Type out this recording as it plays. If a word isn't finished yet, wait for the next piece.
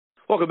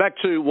Welcome back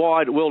to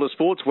Wide World of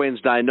Sports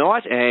Wednesday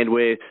night, and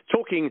we're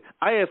talking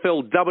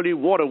AFLW.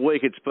 What a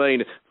week it's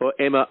been for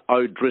Emma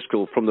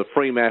O'Driscoll from the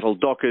Fremantle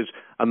Dockers,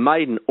 a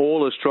maiden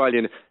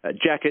All-Australian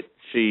jacket.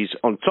 She's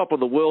on top of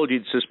the world,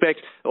 you'd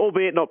suspect,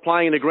 albeit not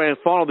playing in the grand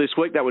final this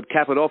week. That would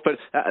cap it off. But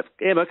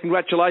Emma,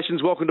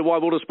 congratulations. Welcome to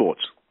Wide World of Sports.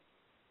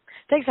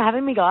 Thanks for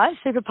having me, guys.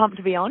 Super pumped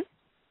to be on.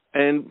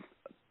 And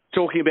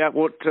talking about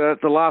what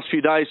the last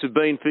few days have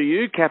been for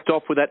you, capped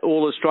off with that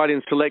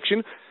All-Australian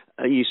selection.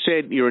 You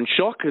said you're in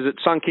shock. Has it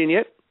sunk in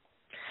yet?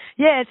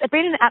 Yeah, it's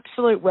been an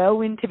absolute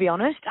whirlwind, to be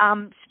honest.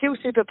 Still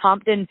super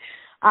pumped and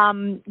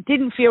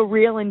didn't feel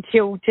real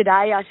until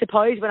today, I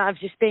suppose, when I've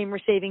just been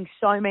receiving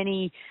so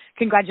many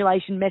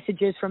congratulation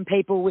messages from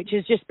people, which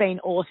has just been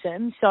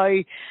awesome. So,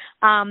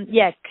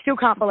 still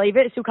can't believe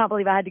it. Still can't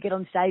believe I had to get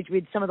on stage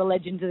with some of the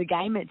legends of the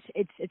game.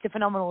 It's a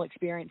phenomenal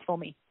experience for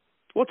me.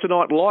 What's a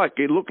night like?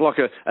 It looked like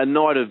a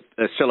night of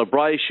a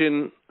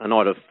celebration, a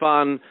night of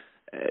fun,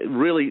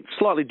 really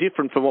slightly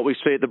different from what we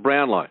see at the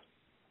Brownlow.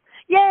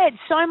 Yeah, it's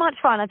so much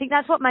fun. I think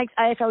that's what makes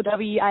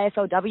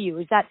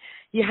AFLW, is that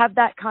you have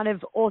that kind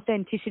of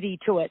authenticity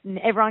to it and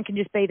everyone can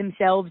just be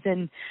themselves.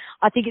 And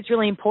I think it's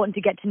really important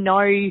to get to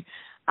know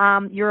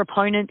your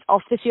opponent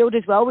off the field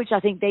as well, which I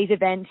think these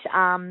events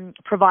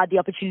provide the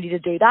opportunity to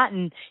do that.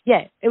 And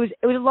yeah, it was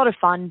a lot of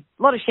fun,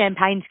 a lot of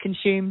champagnes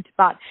consumed,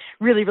 but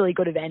really, really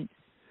good event.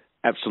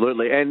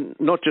 Absolutely. And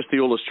not just the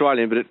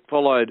All-Australian, but it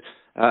followed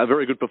a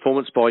very good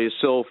performance by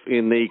yourself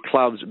in the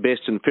club's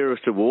Best and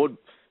Fairest Award,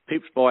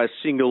 pipped by a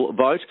single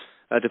vote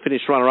to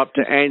finish runner-up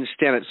to Anne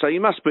Stannett. So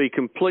you must be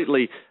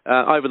completely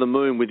over the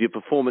moon with your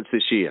performance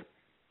this year.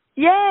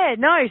 Yeah,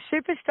 no,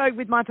 super stoked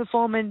with my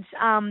performance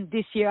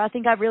this year. I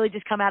think I've really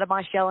just come out of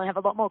my shell and have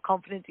a lot more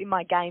confidence in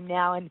my game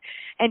now. And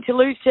to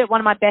lose to one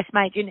of my best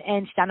mates,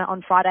 Anne Stannett,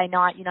 on Friday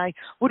night,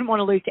 wouldn't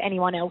want to lose to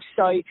anyone else.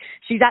 So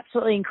she's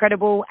absolutely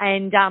incredible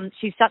and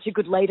she's such a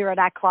good leader at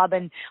our club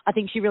and I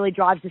think she really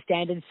drives the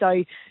standards. So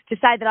to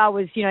say that I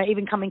was,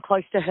 even coming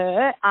close to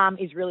her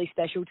is really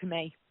special to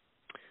me.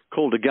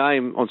 Called a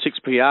game on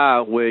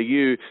 6PR where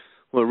you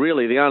were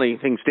really the only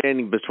thing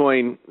standing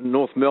between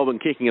North Melbourne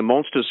kicking a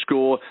monster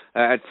score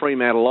at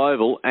Fremantle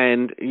Oval,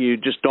 and you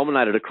just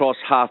dominated across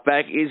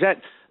half-back. Is that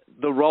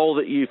the role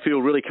that you feel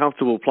really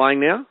comfortable playing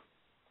now?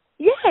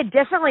 Yeah,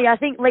 definitely. I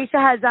think Lisa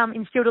has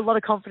instilled a lot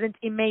of confidence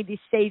in me this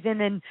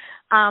season, and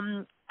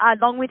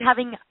along with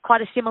having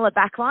quite a similar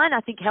backline,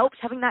 I think helps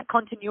having that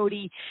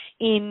continuity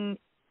in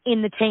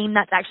the team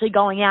that's actually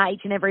going out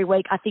each and every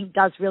week, I think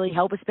does really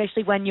help,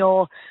 especially when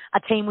you're a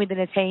team within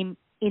a team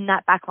in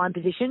that backline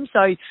position. So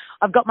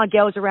I've got my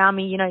girls around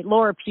me,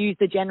 Laura Pugh's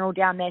the general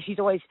down there. She's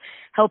always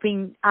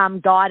helping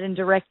guide and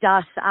direct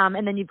us.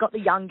 And then you've got the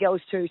young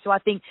girls too. So I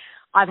think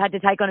I've had to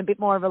take on a bit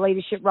more of a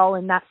leadership role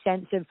in that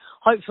sense of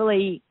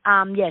hopefully,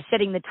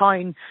 setting the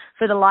tone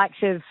for the likes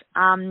of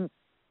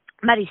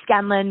Maddie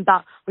Scanlon,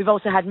 but we've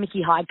also had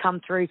Mickey Hyde come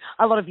through,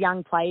 a lot of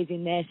young players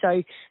in there.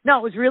 So, no,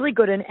 it was really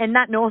good. And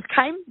that North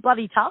game,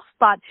 bloody tough,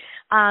 but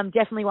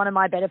definitely one of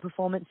my better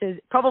performances.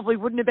 Probably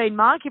wouldn't have been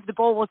Mark if the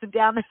ball wasn't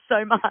down there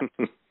so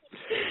much.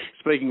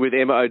 Speaking with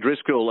Emma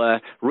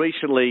O'Driscoll,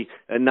 recently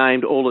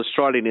named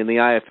All-Australian in the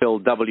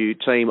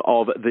AFLW Team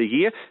of the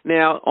Year.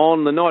 Now,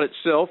 on the night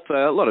itself,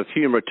 a lot of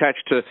humour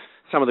attached to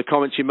some of the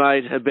comments you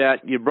made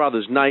about your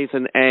brothers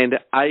Nathan and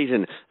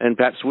Aidan and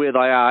perhaps where they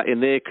are in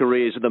their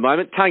careers at the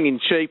moment.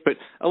 Tongue-in-cheek, but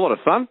a lot of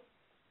fun.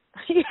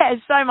 Yeah,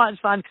 it's so much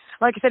fun.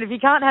 Like I said, if you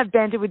can't have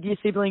banter with your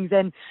siblings,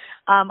 then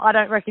I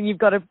don't reckon you've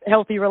got a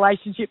healthy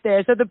relationship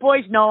there. So the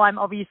boys know I'm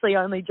obviously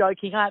only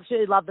joking. I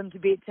absolutely love them to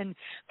bits and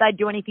they'd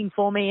do anything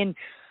for me. And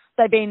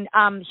they've been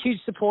huge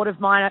support of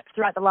mine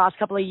throughout the last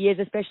couple of years,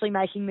 especially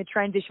making the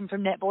transition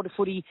from netball to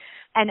footy.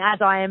 And as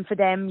I am for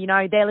them,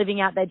 they're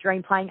living out their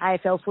dream playing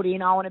AFL footy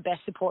and I want to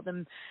best support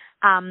them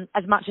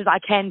as much as I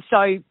can.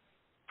 So,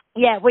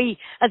 yeah,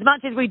 as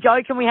much as we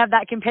joke and we have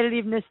that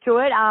competitiveness to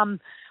it,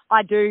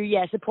 I do,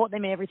 support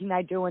them in everything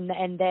they do and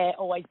they're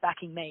always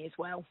backing me as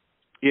well.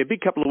 Yeah,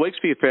 big couple of weeks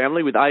for your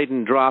family with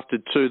Aidan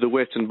drafted to the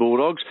Western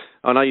Bulldogs.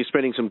 I know you're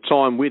spending some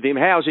time with him.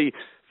 How's he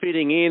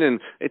fitting in?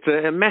 And it's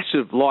a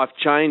massive life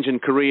change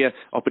and career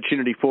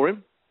opportunity for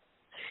him.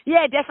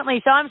 Yeah,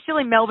 definitely. So I'm still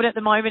in Melbourne at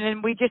the moment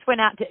and we just went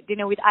out to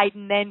dinner with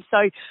Aidan then. So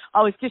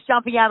I was just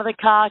jumping out of the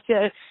car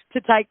to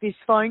take this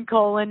phone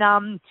call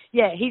and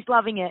he's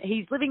loving it.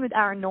 He's living with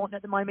Aaron Norton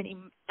at the moment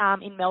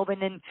in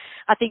Melbourne and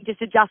I think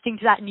just adjusting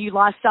to that new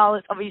lifestyle,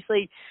 it's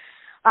obviously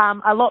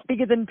a lot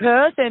bigger than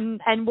Perth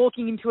and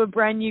walking into a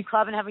brand new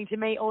club and having to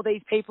meet all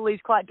these people is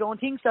quite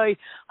daunting. So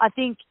I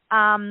think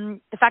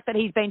the fact that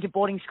he's been to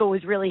boarding school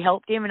has really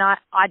helped him and I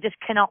just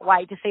cannot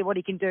wait to see what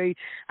he can do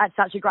at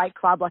such a great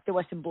club like the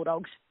Western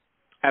Bulldogs.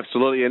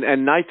 Absolutely.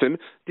 And Nathan,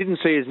 didn't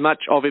see as much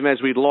of him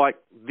as we'd like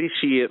this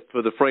year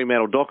for the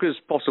Fremantle Dockers,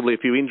 possibly a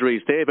few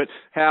injuries there, but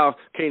how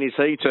keen is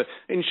he to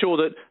ensure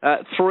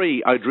that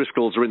three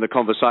O'Driscolls are in the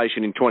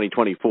conversation in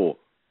 2024?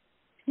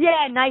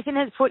 Yeah, Nathan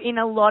has put in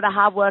a lot of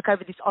hard work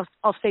over this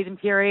off-season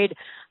period.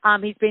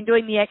 He's been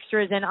doing the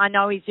extras, and I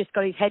know he's just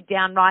got his head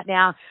down right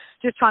now,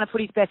 just trying to put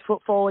his best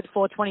foot forward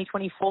for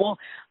 2024.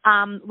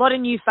 A lot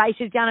of new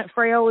faces down at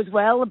Freo as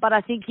well, but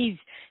I think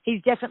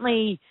he's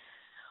definitely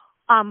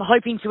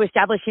hoping to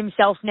establish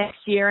himself next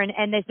year,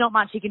 and there's not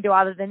much he can do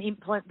other than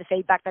implement the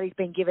feedback that he's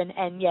been given.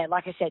 And yeah,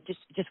 like I said,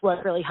 just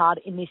work really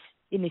hard in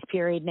this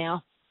period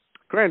now.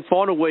 Grand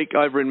final week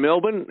over in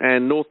Melbourne,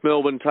 and North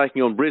Melbourne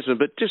taking on Brisbane,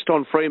 but just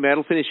on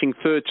Fremantle, finishing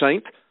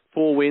 13th,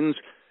 4 wins,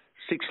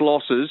 6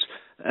 losses.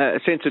 A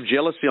sense of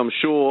jealousy, I'm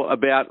sure,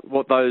 about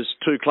what those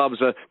two clubs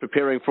are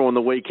preparing for on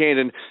the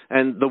weekend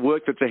and the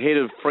work that's ahead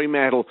of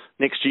Fremantle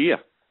next year.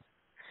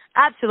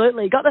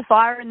 Absolutely. Got the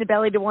fire in the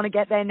belly to want to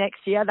get there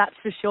next year, that's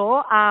for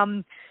sure.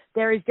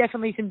 There is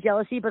definitely some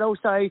jealousy, but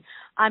also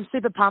I'm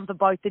super pumped for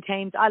both the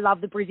teams. I love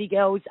the Brizzy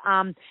girls,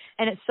 and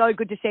it's so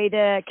good to see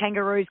the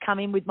Kangaroos come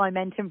in with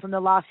momentum from the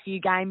last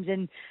few games.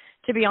 And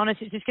to be honest,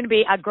 it's just going to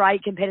be a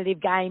great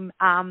competitive game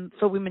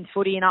for women's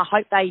footy, and I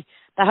hope they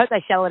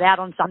sell it out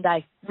on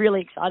Sunday.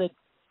 Really excited.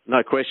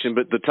 No question,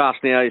 but the task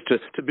now is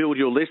to build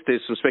your list. There's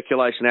some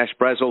speculation Ash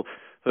Brazel,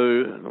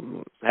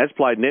 who has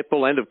played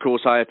netball and, of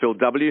course,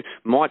 AFLW,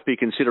 might be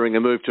considering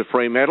a move to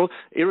Fremantle.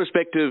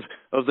 Irrespective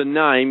of the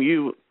name,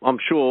 you, I'm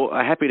sure,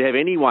 are happy to have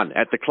anyone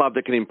at the club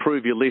that can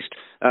improve your list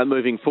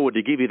moving forward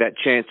to give you that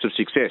chance of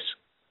success.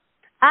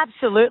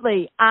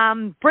 Absolutely.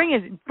 Bring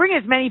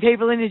as many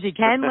people in as you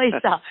can,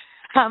 Lisa.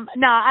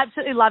 No, I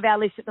absolutely love our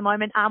list at the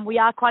moment. We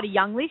are quite a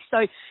young list,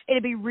 so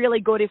it'd be really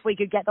good if we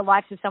could get the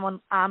likes of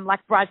someone like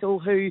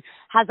Brazel, who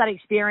has that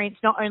experience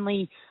not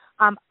only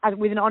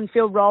with an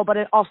on-field role, but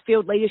an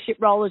off-field leadership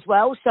role as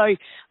well. So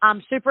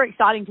super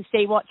exciting to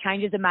see what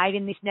changes are made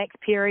in this next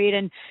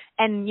period.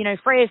 And you know,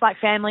 Freya's like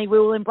family. We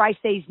will embrace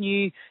these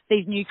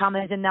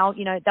newcomers, and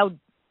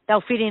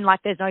they'll fit in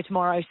like there's no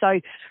tomorrow. So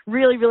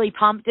really, really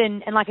pumped.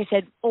 And like I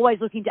said, always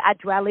looking to add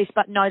to our list,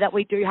 but know that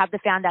we do have the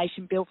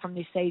foundation built from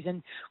this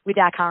season with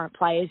our current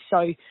players.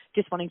 So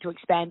just wanting to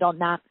expand on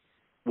that.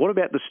 What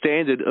about the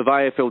standard of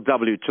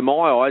AFLW? To my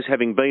eyes,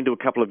 having been to a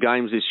couple of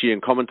games this year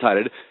and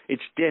commentated,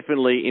 it's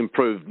definitely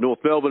improved. North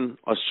Melbourne,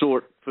 I saw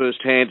it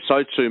firsthand,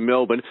 so too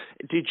Melbourne.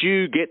 Did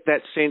you get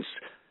that sense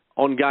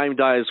on game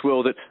day as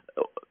well that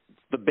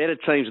the better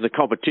teams in the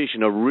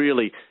competition are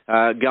really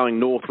going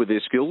north with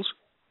their skills?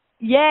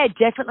 Yeah,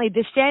 definitely.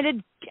 The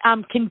standard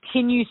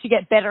continues to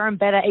get better and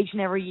better each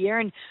and every year,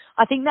 and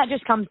I think that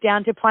just comes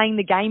down to playing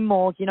the game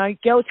more. You know,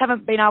 girls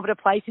haven't been able to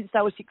play since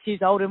they were 6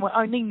 years old, and we're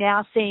only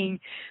now seeing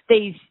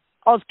these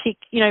Auskick,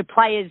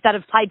 players that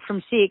have played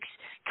from 6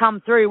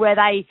 come through where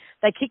they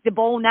kick the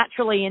ball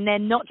naturally, and they're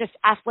not just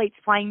athletes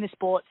playing the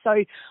sport.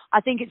 So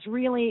I think it's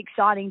really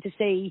exciting to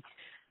see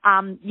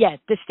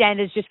the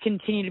standards just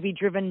continue to be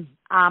driven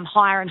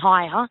higher and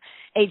higher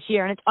each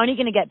year, and it's only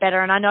going to get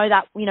better. And I know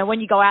that, when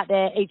you go out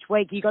there each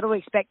week, you got to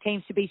expect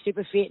teams to be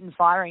super fit and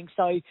firing.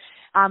 So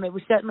it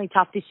was certainly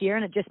tough this year,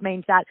 and it just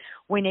means that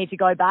we need to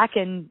go back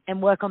and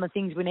work on the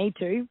things we need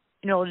to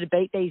in order to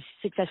beat these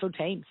successful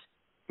teams.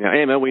 Now,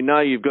 Emma, we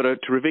know you've got a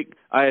terrific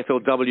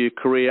AFLW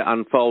career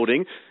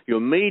unfolding. Your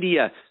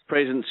media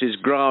presence is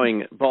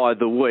growing by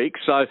the week.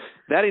 So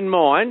that in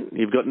mind,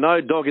 you've got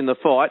no dog in the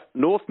fight,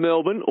 North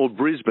Melbourne or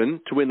Brisbane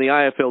to win the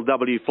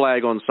AFLW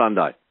flag on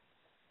Sunday.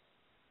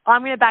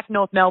 I'm going to back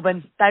North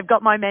Melbourne. They've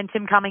got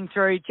momentum coming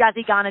through.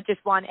 Jazzy Garner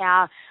just won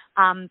our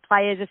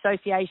Players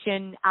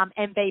Association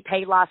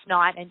MVP last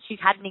night, and she's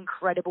had an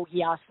incredible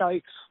year. So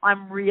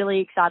I'm really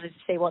excited to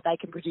see what they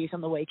can produce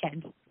on the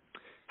weekend.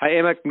 Hey,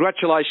 Emma,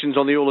 congratulations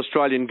on the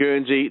All-Australian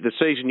Guernsey, the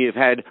season you've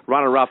had,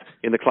 runner-up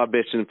in the Club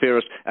Best and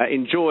Fairest.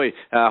 Enjoy,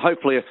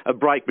 hopefully, a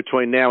break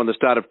between now and the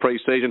start of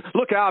pre-season.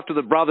 Look after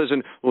the brothers,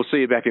 and we'll see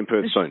you back in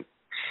Perth soon.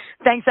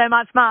 Thanks so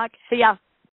much, Mark. See ya.